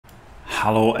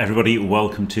Hello everybody,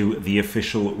 welcome to the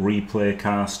official replay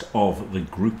cast of the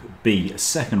Group B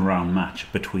second round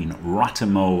match between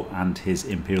Ratamo and his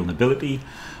Imperial Nobility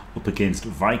up against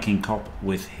Vikingkop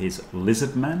with his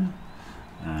Lizard Men.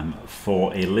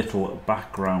 For a little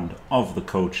background of the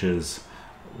coaches,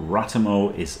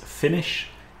 Ratamo is Finnish.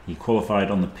 He qualified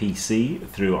on the PC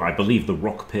through, I believe, the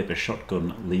Rock Paper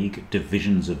Shotgun League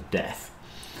Divisions of Death.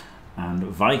 And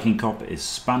Vikingkop is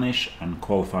Spanish and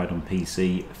qualified on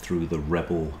PC through the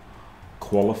Rebel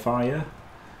Qualifier.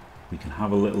 We can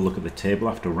have a little look at the table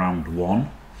after round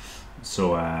one. So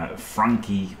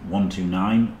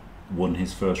Frankie129 won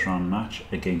his first round match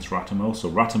against Ratamo. So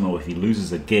Ratamo, if he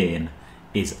loses again,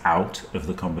 is out of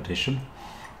the competition.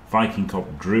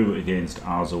 Vikingkop drew against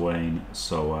Arzawain.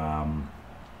 So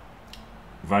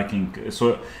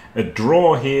so a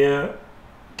draw here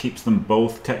keeps them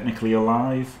both technically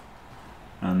alive,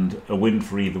 and a win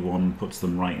for either one puts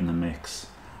them right in the mix.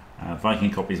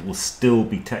 Vikingkop will still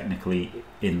be technically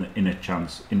in with a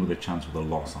chance with a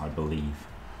loss, I believe.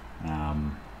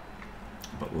 But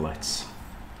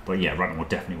yeah, Ratamo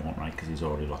definitely won't, right? Because he's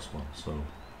already lost one. So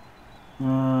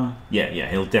yeah,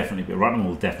 he'll definitely be. Ratamo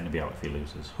will definitely be out if he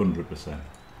loses, 100%.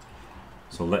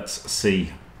 So let's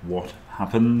see what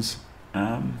happens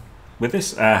with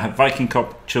this.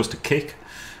 Vikingkop chose to kick,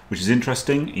 which is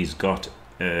interesting. He's got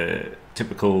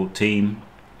typical team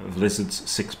of Lizards,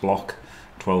 6 block,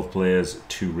 12 players,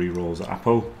 2 rerolls at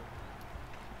Apo.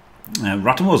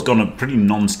 Ratamo's gone a pretty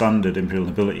non-standard Imperial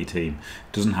Nobility team.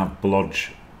 Doesn't have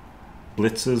blodge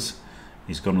blitzers.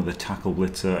 He's gone with a tackle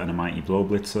blitzer and a mighty blow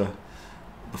blitzer.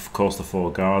 Of course, the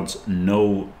 4 guards.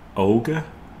 No ogre,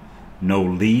 no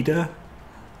leader,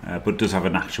 but does have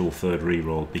an actual 3rd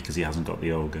reroll because he hasn't got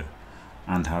the ogre,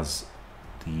 and has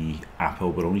the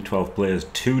Apo, but only 12 players,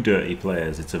 2 dirty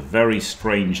players. It's a very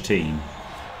strange team,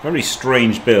 very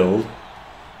strange build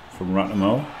from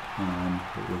Ratamo,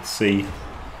 but we'll see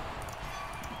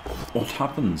what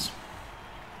happens.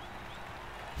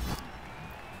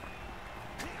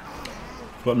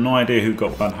 I've got no idea who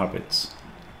got bad habits.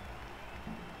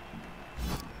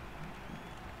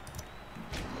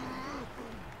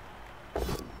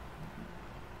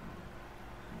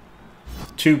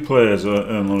 Two players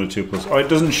earn only 2 plus. Oh, it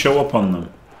doesn't show up on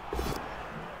them.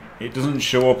 It doesn't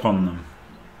show up on them.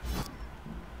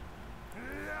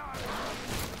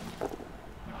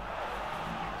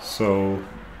 So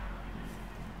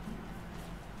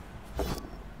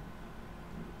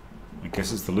I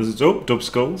guess it's the Lizards. Oh, dub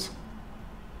skulls.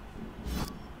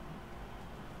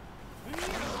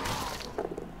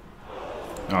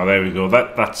 Oh, there we go.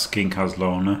 That skink has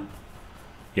loner.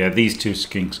 Yeah, these 2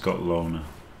 skinks got loner.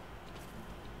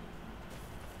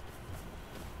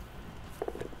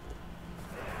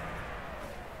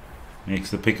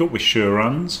 Makes the pickup with sure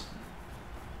runs.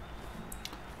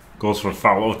 Goes for a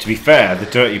foul. Oh, to be fair, the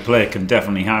dirty player can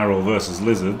definitely high roll versus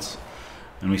Lizards.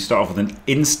 And we start off with an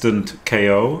instant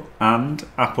KO and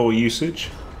Apo usage.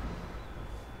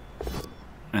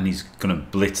 And he's going to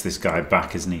blitz this guy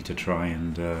back, isn't he, to try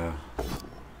and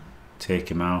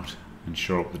take him out and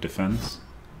shore up the defense.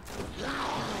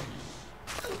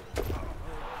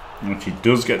 Which he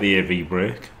does get the AV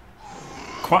break.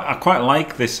 I quite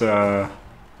like this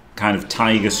kind of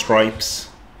tiger stripes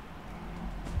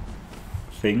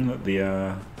thing that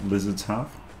the Lizards have,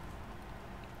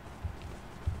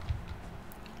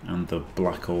 and the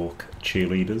Black Orc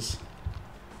cheerleaders.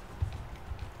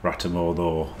 Ratamo,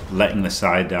 though, letting the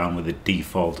side down with a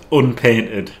default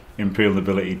unpainted Imperial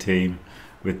Nobility team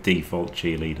with default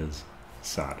cheerleaders.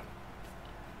 Sad.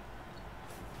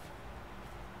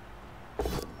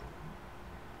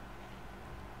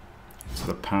 So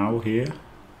the POW here.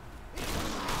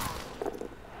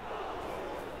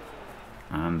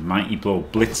 And Mighty Blow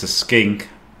blitz a skink.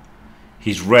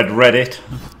 He's read it.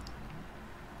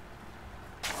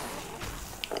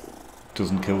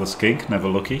 Doesn't kill the skink, never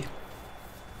lucky.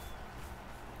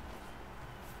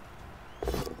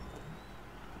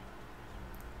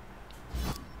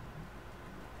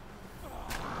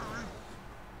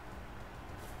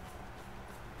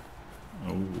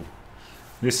 Oh,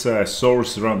 this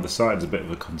Saurus around the side is a bit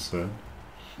of a concern.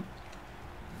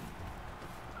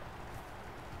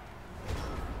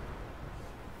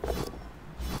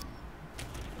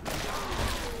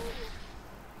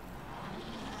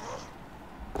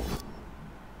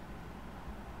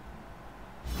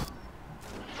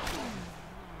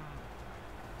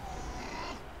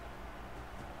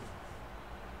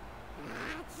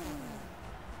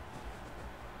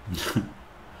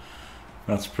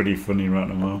 That's pretty funny,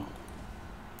 Ratamo.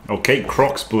 Okay,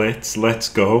 Crocs blitz, let's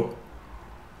go.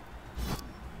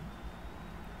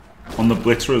 On the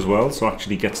blitzer as well, so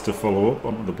actually gets to follow up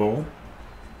onto the ball.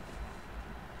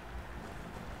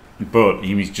 But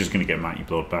he's just going to get Mighty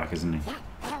Blow back, isn't he?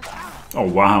 Oh,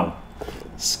 wow.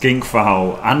 Skink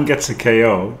foul and gets a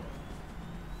KO.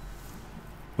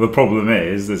 The problem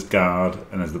is there's guard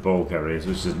and there's the ball carriers,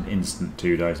 which is an instant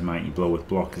 2 dice Mighty Blow with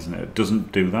block, isn't it? It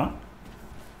doesn't do that.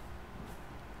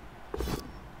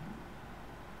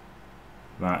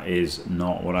 That is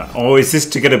not what I... Oh, is this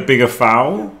to get a bigger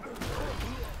foul?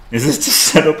 Is this to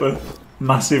set up a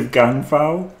massive gang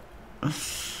foul?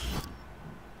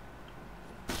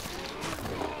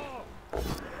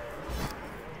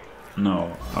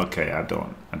 No. Okay, I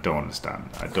don't understand.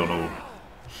 I don't know.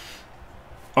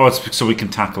 Oh, it's so we can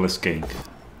tackle a skink.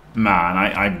 Man,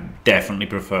 I definitely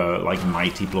prefer like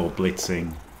Mighty Blow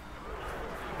blitzing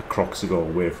a Crocs to go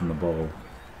away from the ball,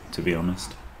 to be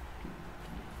honest.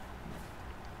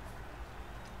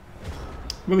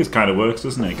 Well, this kind of works,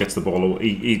 doesn't it? Gets the ball away.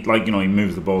 He like, you know, he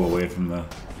moves the ball away from the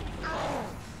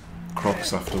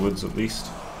Crocs afterwards, at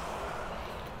least.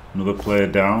 Another player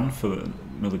down for the,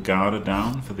 another guarder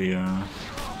down for the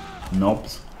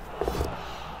knobs.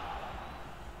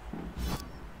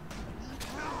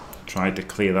 Tried to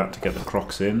clear that to get the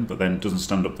Crocs in, but then doesn't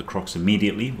stand up the Crocs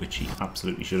immediately, which he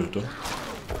absolutely should have done.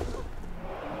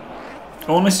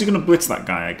 Oh, unless he's going to blitz that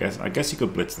guy, I guess. I guess he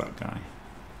could blitz that guy.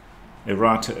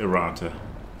 Errata, errata.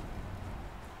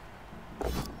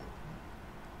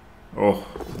 Oh,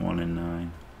 1 in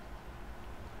 9.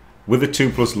 With a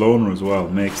 2+ loner as well,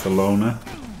 makes the loner.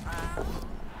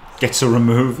 Gets a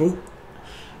removal.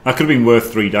 That could have been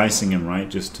worth 3 dicing him, right?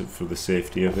 Just to, for the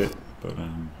safety of it. But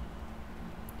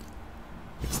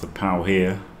it's the POW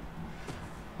here.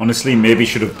 Honestly, maybe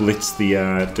should have blitzed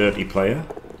the dirty player.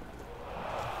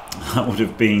 That would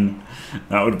have been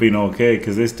okay,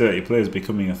 because this dirty player is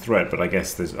becoming a threat. But I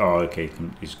guess there's... Oh, okay,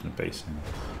 he's going to base him.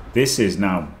 This is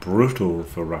now brutal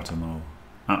for Ratamo.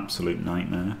 Absolute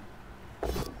nightmare.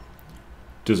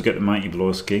 Does get the Mighty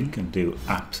Blow skink and do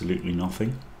absolutely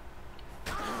nothing.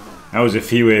 That was a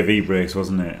few AV breaks,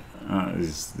 wasn't it?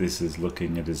 This is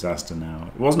looking a disaster now.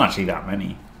 It wasn't actually that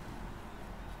many.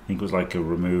 I think it was like a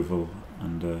removal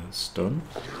and a stun.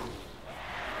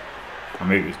 Or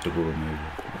maybe it's double removal.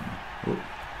 Oh.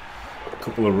 A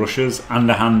couple of rushes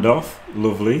and a handoff.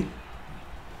 Lovely.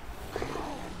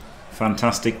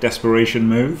 Fantastic desperation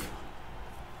move.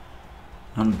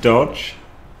 And dodge.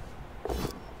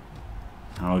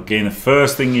 Now again, the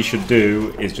first thing you should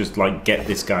do is just like get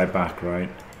this guy back,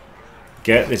 right?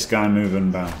 Get this guy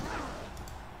moving back.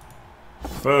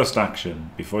 First action,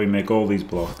 before you make all these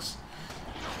blocks.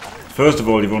 First of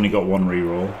all, you've only got 1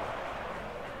 reroll.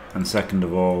 And second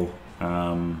of all,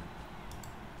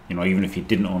 you know, even if you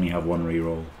didn't only have 1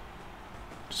 reroll,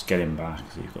 just get him back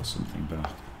so you've got something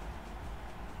back.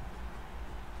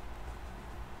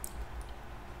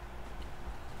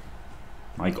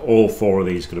 Like all 4 of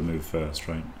these could have moved first,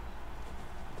 right?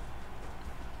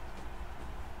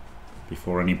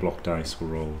 Before any block dice were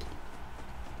rolled.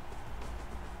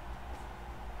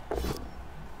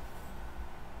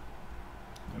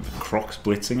 Crocs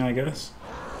blitzing, I guess.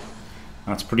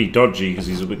 That's pretty dodgy because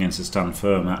he's up against a stand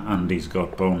firm and he's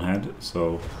got bonehead,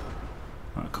 so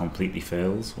that completely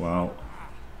fails. Well,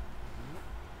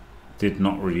 did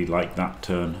not really like that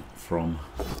turn from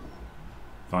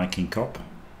Vikingkop.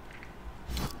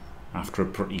 After a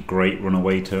pretty great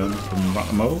runaway turn from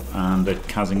Ratamo and a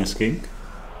Kazing a skink.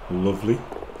 Lovely.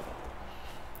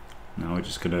 Now we're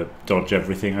just going to dodge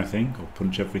everything, I think, or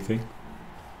punch everything.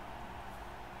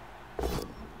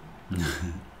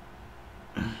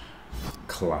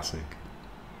 Classic.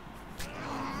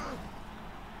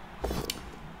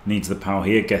 Needs the POW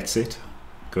here, gets it.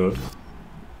 Good.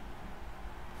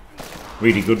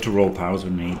 Really good to roll POWs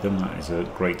when you need them. That is a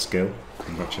great skill.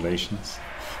 Congratulations.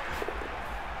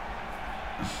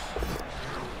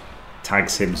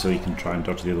 Tags him so he can try and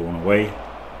dodge the other one away.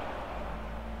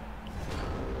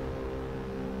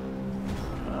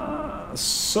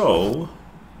 So,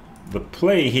 the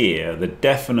play here, the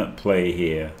definite play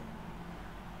here,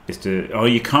 is to... Oh,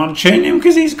 you can't chain him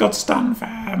because he's got stand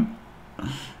firm.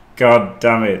 God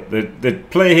damn it. The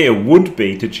play here would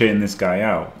be to chain this guy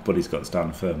out, but he's got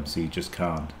stand firm, so you just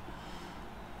can't.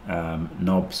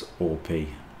 Knobs OP.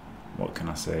 What can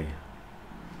I say?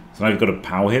 So now you've got to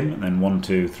POW him, and then 1,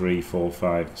 2, 3, 4,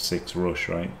 5, 6 rush,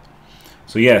 right?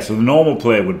 So yeah, so the normal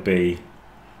play would be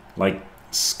like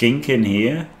skink in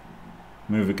here,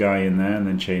 move a guy in there, and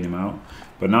then chain him out.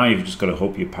 But now you've just got to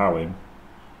hope you POW him,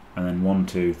 and then 1,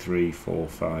 2, 3, 4,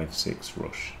 5, 6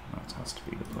 rush. That has to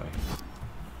be the play.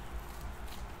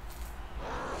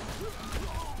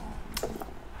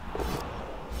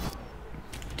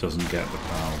 Doesn't get the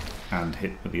POW and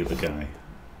hit with the other guy.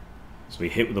 So he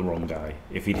hit with the wrong guy.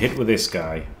 If he'd hit with this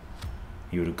guy,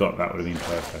 He would have got that, would have been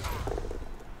perfect.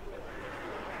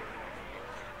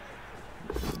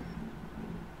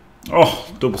 Oh,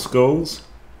 double skulls.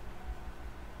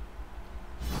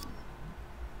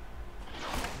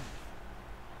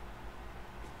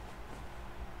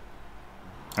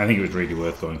 I think it was really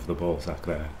worth going for the ball sack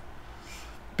there.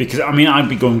 Because, I mean, I'd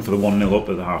be going for the 1-0 up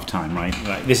at the half time, right?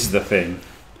 Like, this is the thing.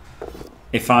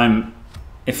 If I'm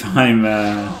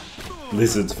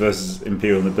Lizards versus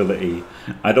Imperial Nobility,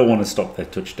 I don't want to stop their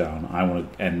touchdown. I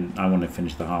want to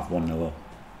finish the half 1-0 up.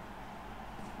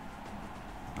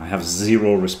 I have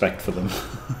zero respect for them.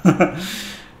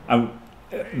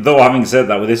 Though having said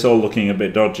that, with this all looking a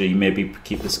bit dodgy, maybe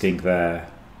keep the skink there,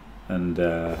 and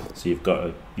so you've got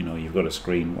a you've got a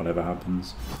screen whatever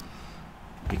happens.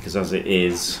 Because as it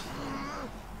is,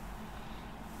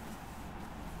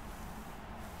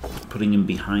 putting him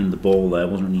behind the ball there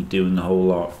wasn't really doing a whole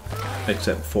lot,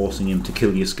 except forcing him to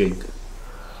kill your skink.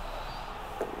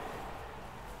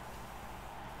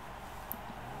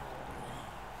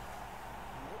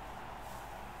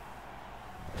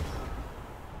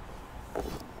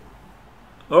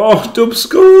 Oh, dub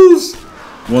skulls!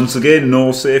 Once again,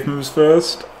 no safe moves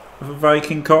first for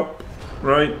Vikingkop,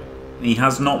 right? He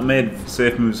has not made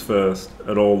safe moves first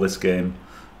at all this game.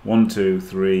 1, 2,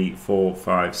 3, 4,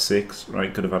 5, 6.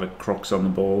 Right, could have had a Crocs on the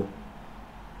ball.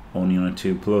 Only on a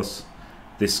 2+.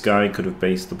 This guy could have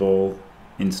based the ball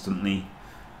instantly.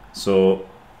 So,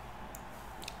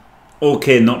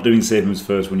 okay, not doing safe moves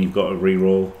first when you've got a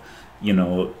reroll. You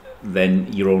know,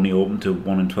 then you're only open to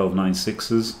 1 in 12, 9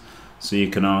 6s. So you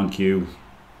can argue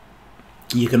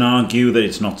that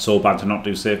it's not so bad to not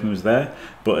do safe moves there,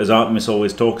 but as Artemis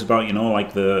always talks about, you know,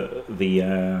 like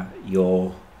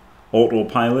your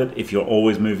autopilot, if you're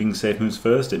always moving safe moves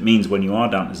first, it means when you are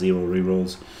down to 0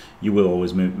 rerolls, you will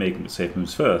always make safe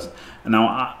moves first. And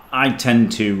now I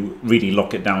tend to really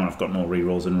lock it down. I've got no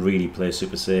rerolls and really play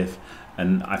super safe,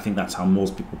 and I think that's how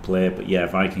most people play. But yeah,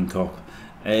 Vikingkop.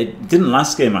 It didn't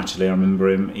last game actually. I remember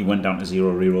him. He went down to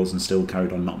 0 rerolls and still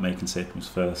carried on not making safe moves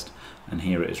first. And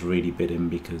here it has really bit him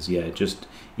because yeah, just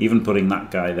even putting that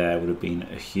guy there would have been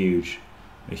a huge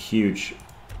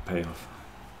payoff.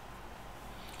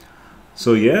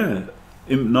 So yeah,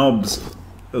 Imp Knobs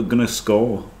are gonna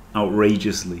score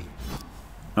outrageously.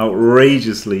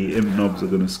 Outrageously, Imp Knobs are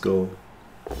gonna score.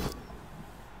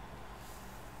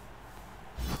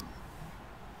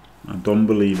 I don't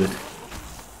believe it.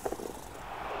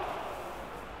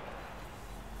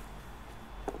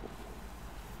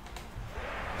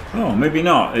 Oh, maybe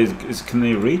not. Can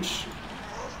they reach?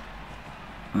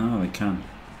 Oh, they can.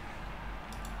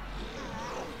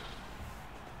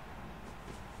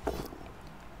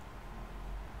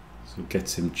 So it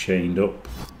gets him chained up.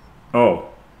 Oh.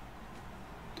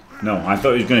 No, I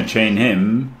thought he was going to chain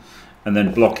him and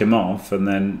then block him off and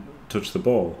then touch the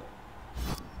ball.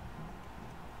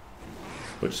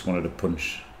 But just wanted to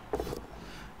punch.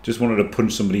 Just wanted to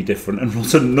punch somebody different and roll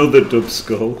another dub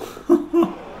skull.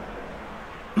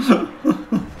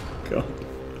 God.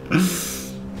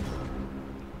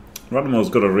 Ratamo's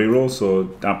got a reroll, so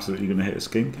absolutely going to hit a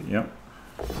skink. Yep.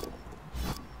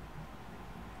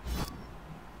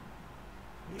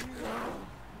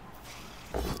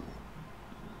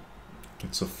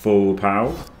 Gets a full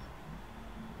pow.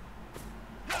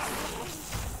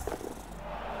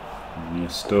 And you're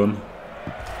stun.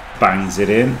 Bangs it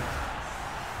in.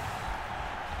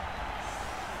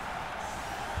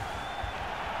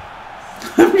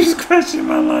 I'm just crashing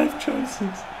my life choices.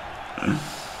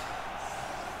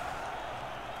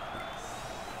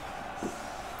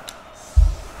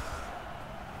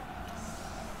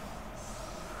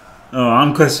 Oh,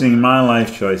 I'm questioning my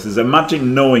life choices.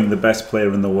 Imagine knowing the best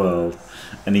player in the world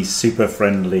and he's super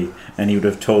friendly and he would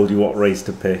have told you what race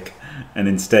to pick and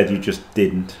instead you just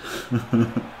didn't.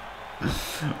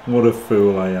 What a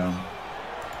fool I am.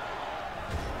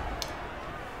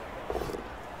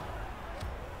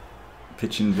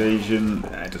 Pitch invasion,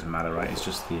 it doesn't matter, right? It's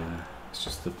just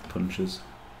the punches.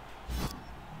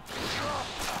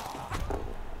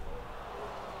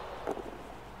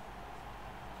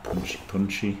 Punchy,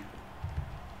 punchy.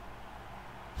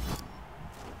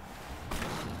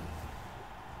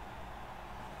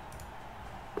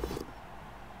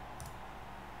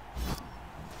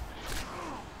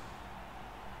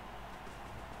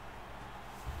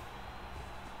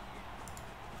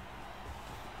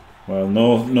 Well,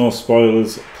 no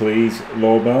spoilers, please,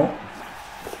 Lawbell.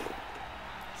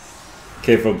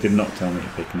 K-Fog did not tell me to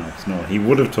pick knobs. No, he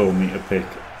would have told me to pick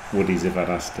Woodies if I'd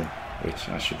asked him, which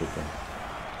I should have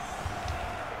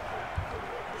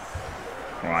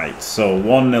done. Right, so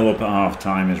 1-0 up at half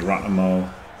time is Ratamo,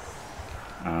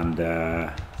 and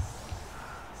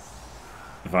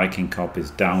Vikingkop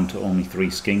is down to only 3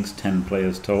 skinks, 10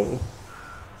 players total.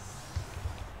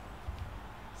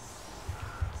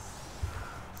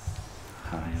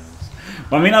 High elves.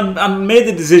 Well, I mean, I made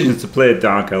the decision to play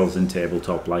Dark Elves in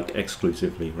tabletop, like,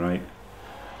 exclusively, right?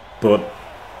 But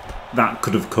that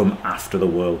could have come after the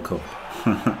World Cup.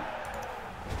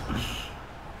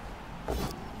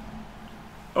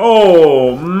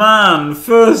 Oh, man.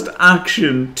 First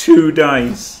action, 2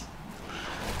 dice.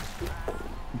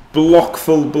 Block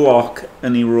full block,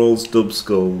 and he rolls dub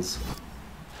skulls.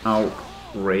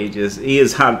 Outrageous. He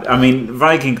has had, I mean,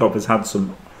 Vikingkop has had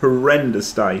some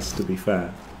horrendous dice, to be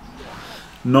fair.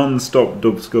 Non-stop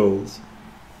dub skulls.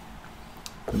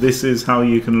 This is how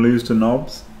you can lose to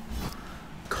knobs.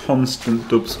 Constant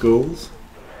dub skulls.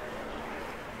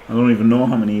 I don't even know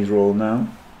how many he's rolled now.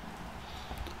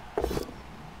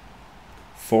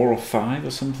 4 or 5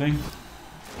 or something.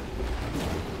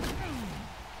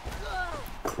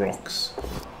 Crocs.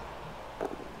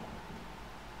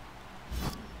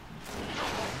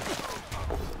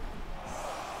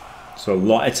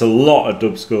 So it's a lot of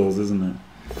dub skulls, isn't it?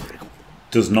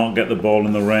 Does not get the ball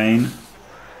in the rain.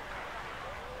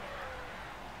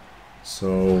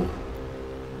 So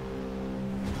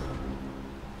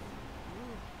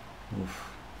oof.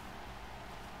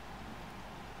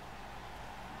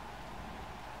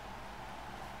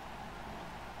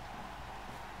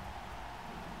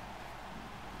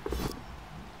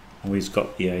 Oh, he's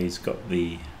got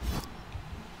the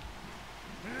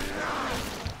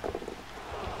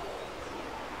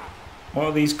what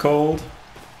are these called?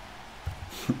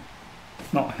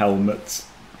 Not helmets.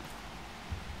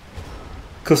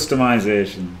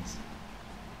 Customizations.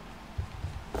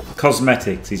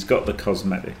 Cosmetics. He's got the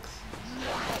cosmetics.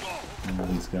 All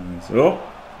these guys. Oh,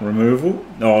 removal.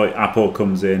 Oh, Apple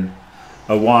comes in.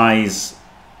 A wise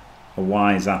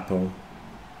Apple.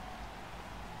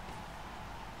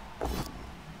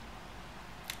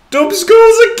 Dub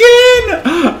skulls again!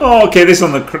 Oh, okay, this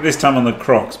time on the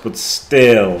Crocs, but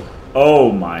still.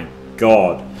 Oh my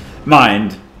god.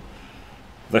 Mind,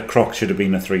 the Croc should have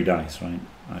been a 3 dice, right?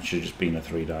 That should have just been a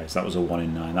 3 dice. That was a 1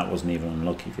 in 9. That wasn't even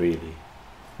unlucky, really.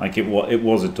 Like, it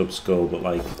was a dub skull, but,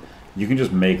 like, you can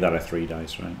just make that a 3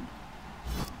 dice, right?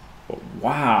 But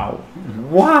wow.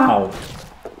 Wow!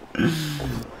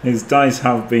 His dice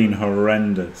have been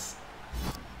horrendous.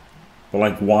 But,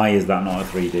 like, why is that not a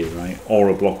 3D, right? Or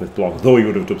a block with block, though he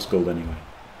would have dub skulled anyway.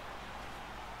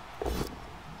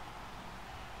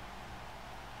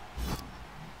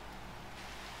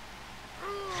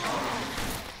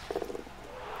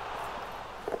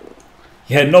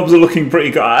 Yeah, knobs are looking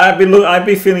pretty good. I'd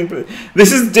be feeling pretty...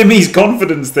 This is Dimmy's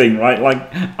confidence thing, right? Like,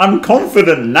 I'm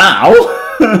confident now.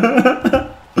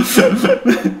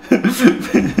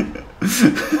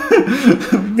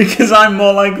 Because I'm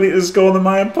more likely to score than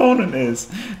my opponent is.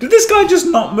 Did this guy just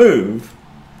not move?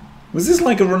 Was this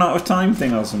like a run out of time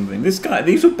thing or something? This guy,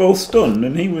 these were both stunned,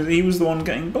 and he was the one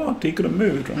getting blocked. He could have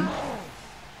moved, right?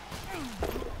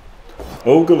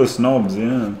 Ogulus knobs,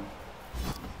 yeah.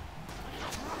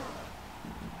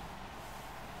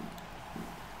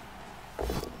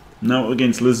 Now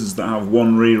against lizards that have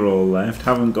 1 reroll left,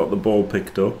 haven't got the ball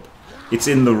picked up. It's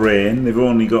in the rain. They've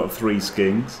only got 3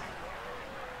 skinks.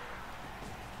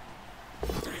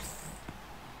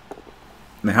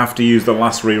 They have to use the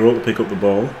last reroll to pick up the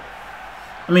ball.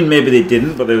 I mean, maybe they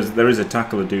didn't, but there is a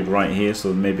tackler dude right here,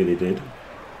 so maybe they did.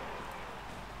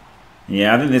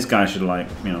 Yeah, I think this guy should, like,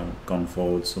 you know, gone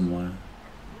forward somewhere.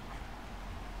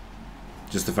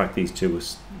 Just the fact these two were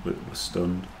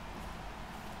stunned.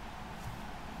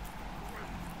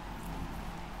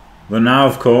 But now,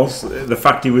 of course, the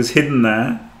fact he was hidden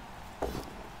there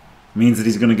means that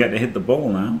he's going to get to hit the ball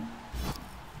now.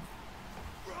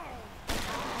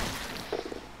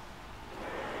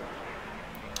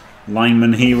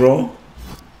 Lineman hero.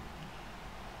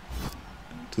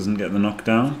 Doesn't get the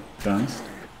knockdown. Fast.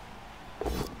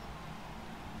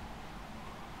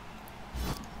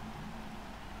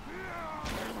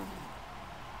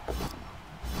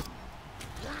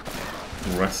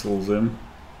 Wrestles him.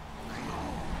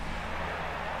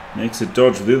 Makes a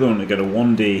dodge with the other one to get a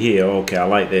 1D here. Okay, I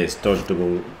like this. Dodge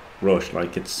double rush.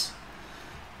 Like,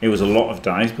 it was a lot of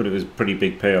dice, but it was a pretty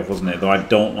big payoff, wasn't it? Though I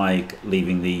don't like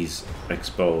leaving these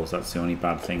exposed. That's the only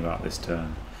bad thing about this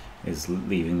turn, is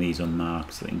leaving these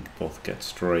unmarked so they can both get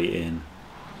straight in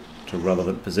to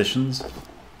relevant positions.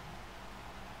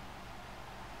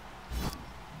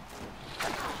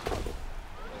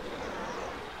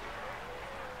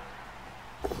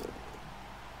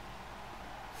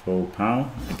 Full pow.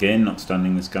 Again, not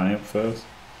standing this guy up first.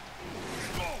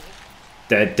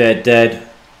 Dead, dead, dead.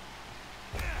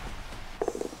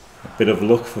 Bit of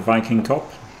luck for Vikingkop.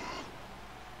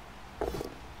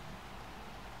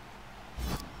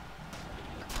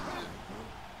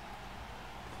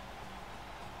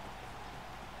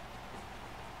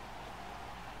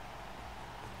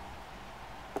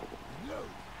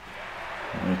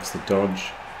 Makes the dodge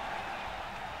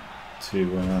to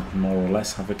more or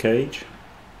less have a cage.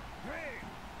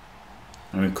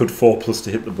 I mean, could 4+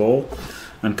 to hit the ball,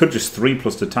 and could just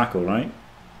 3+ to tackle, right?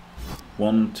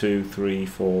 1, 2, 3,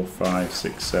 4, 5,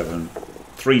 6, 7.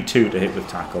 3, 2 to hit with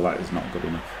tackle. That is not good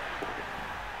enough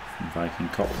from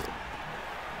Vikingkop.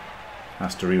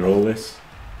 Has to re-roll this.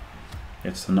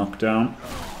 Gets the knockdown.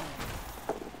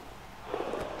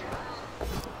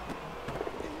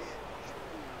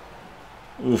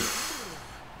 Oof.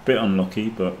 Bit unlucky,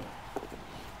 but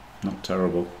not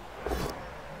terrible.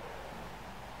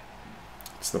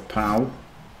 It's the POW.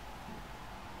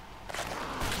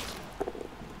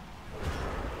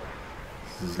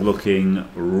 This is looking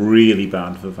really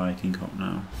bad for Vikingkop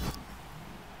now.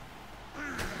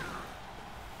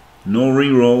 No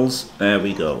re-rolls. There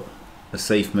we go. A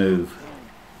safe move.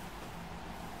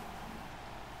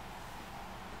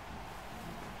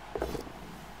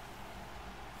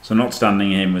 So not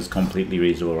standing him was completely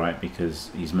reasonable, right? Because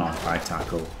he's marked by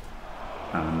tackle,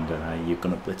 and you're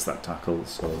going to blitz that tackle,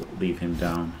 so leave him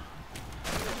down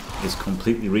is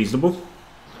completely reasonable.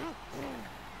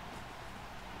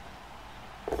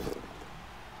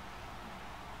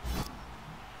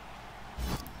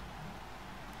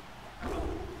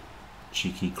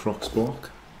 Cheeky Crocs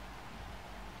block.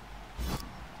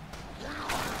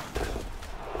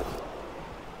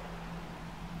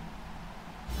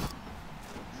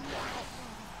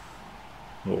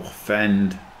 Oh,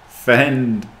 fend.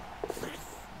 Fails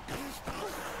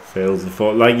the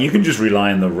thought. Like, you can just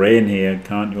rely on the rain here,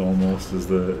 can't you, almost, as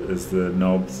the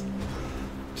knobs.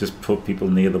 Just put people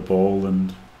near the ball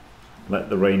and let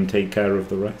the rain take care of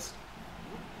the rest.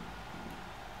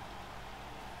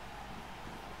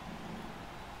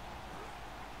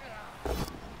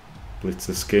 Blitz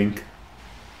a skink.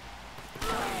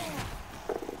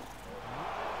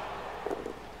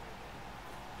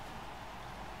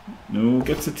 No,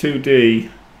 gets a 2D.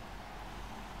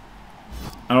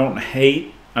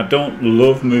 I don't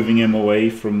love moving him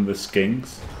away from the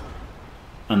skinks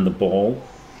and the ball,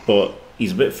 but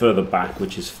he's a bit further back,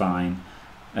 which is fine,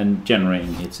 and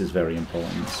generating hits is very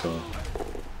important, so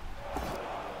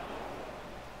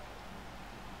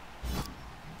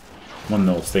one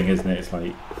of those things, isn't it? It's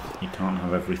like you can't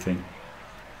have everything.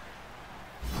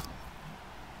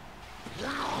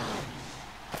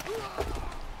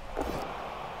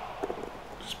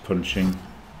 Just punching.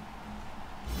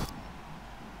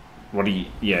 What do you...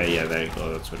 Yeah, there you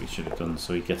go. That's what he should have done.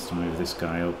 So he gets to move this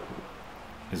guy up.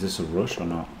 Is this a rush or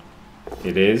not?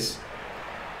 It is.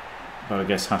 But I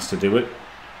guess has to do it.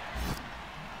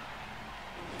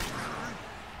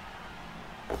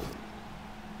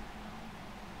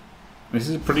 This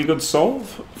is a pretty good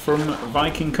solve from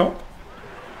Vikingkop.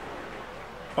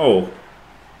 Oh.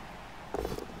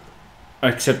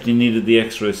 Except he needed the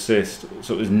extra assist.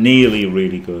 So it was nearly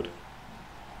really good.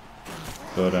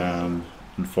 But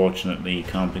unfortunately he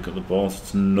can't pick up the ball. So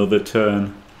it's another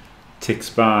turn. Ticks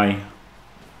by.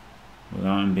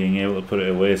 Without him being able to put it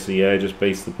away. So yeah, just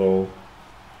base the ball.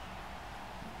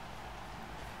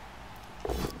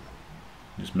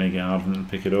 Just make it hard for him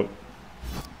to pick it up.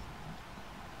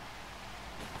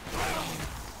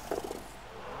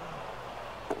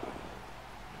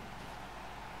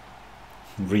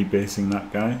 Rebasing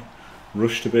that guy.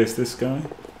 Rush to base this guy.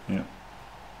 Yeah.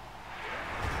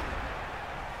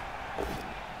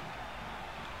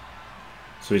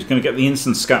 So he's going to get the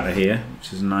instant scatter here,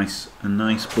 which is a nice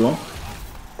block.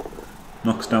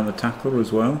 Knocks down the tackler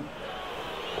as well.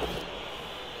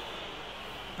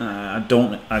 I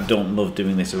don't love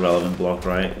doing this irrelevant block,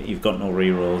 right? You've got no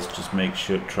rerolls. Just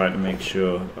try to make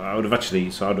sure. I would have actually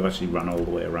run all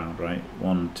the way around, right?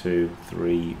 1, 2,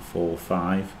 3, 4,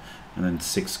 5, and then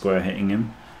 6 square hitting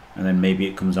him, and then maybe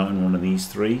it comes out in one of these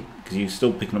 3 because you're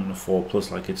still picking up the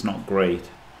 4+. Like, it's not great.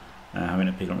 Having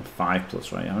to pick up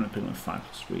 5+, right? Having to pick up 5+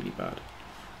 is really bad.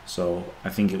 So I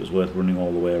think it was worth running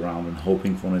all the way around and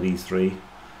hoping for one of these 3,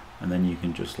 and then you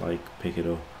can just like pick it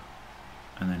up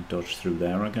and then dodge through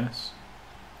there, I guess.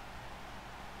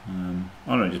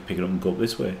 Oh no, just pick it up and go up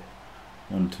this way.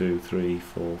 1, 2, 3,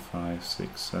 4, 5,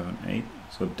 6, 7, 8.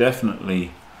 So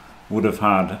definitely would have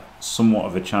had somewhat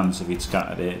of a chance if he'd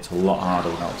scattered it. It's a lot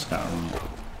harder without scattering it.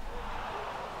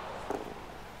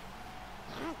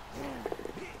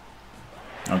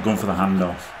 I've gone for the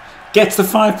handoff. Gets the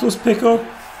 5+ pickup.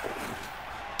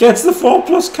 Gets the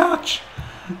 4+ catch.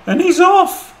 And he's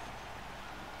off.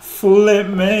 Flip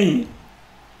me.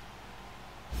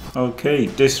 Okay,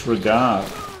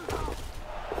 disregard.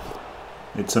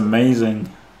 It's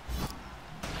amazing.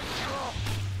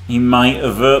 He might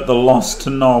avert the loss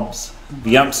to Knobs.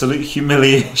 The absolute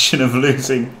humiliation of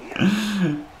losing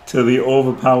to the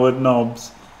overpowered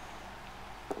Knobs.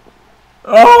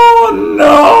 Oh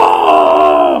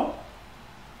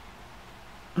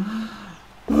no!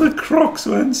 The Crocs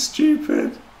went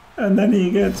stupid, and then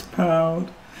he gets powed.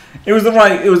 It was the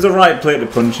right play to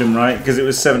punch him, right? Because it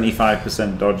was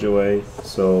 75% dodge away.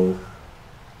 So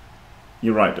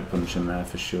you're right to punch him there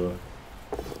for sure.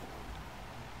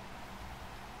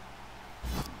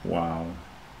 Wow.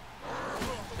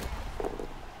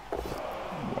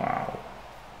 Wow.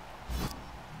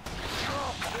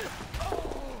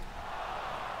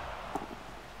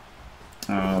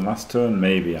 Last turn,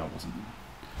 maybe I wasn't.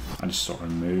 I just saw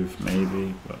him move,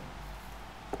 maybe, but.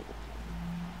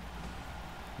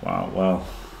 Wow, well.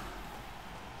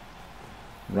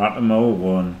 Ratamo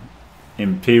won.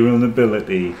 Imperial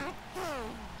Nobility,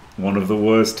 one of the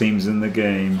worst teams in the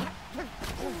game,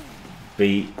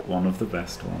 beat one of the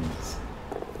best ones.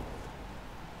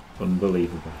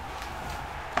 Unbelievable.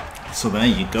 So there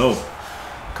you go.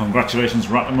 Congratulations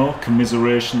Ratamo,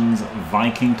 commiserations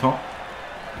Vikingkop.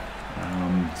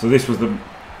 So this was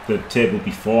the table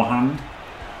beforehand.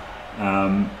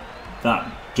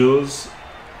 That does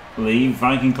leave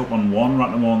Vikingkop on 1,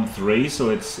 Ratamo on 3, so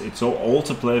it's all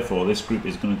to play for. This group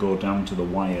is going to go down to the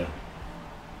wire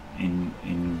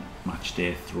in match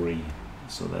day 3.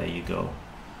 So there you go.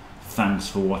 Thanks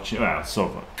for watching. Well,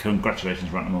 so congratulations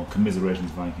Ratamo,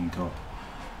 commiserations Vikingkop.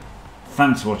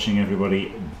 Thanks for watching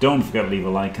everybody. Don't forget to leave a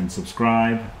like and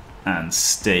subscribe, and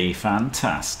stay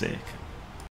fantastic.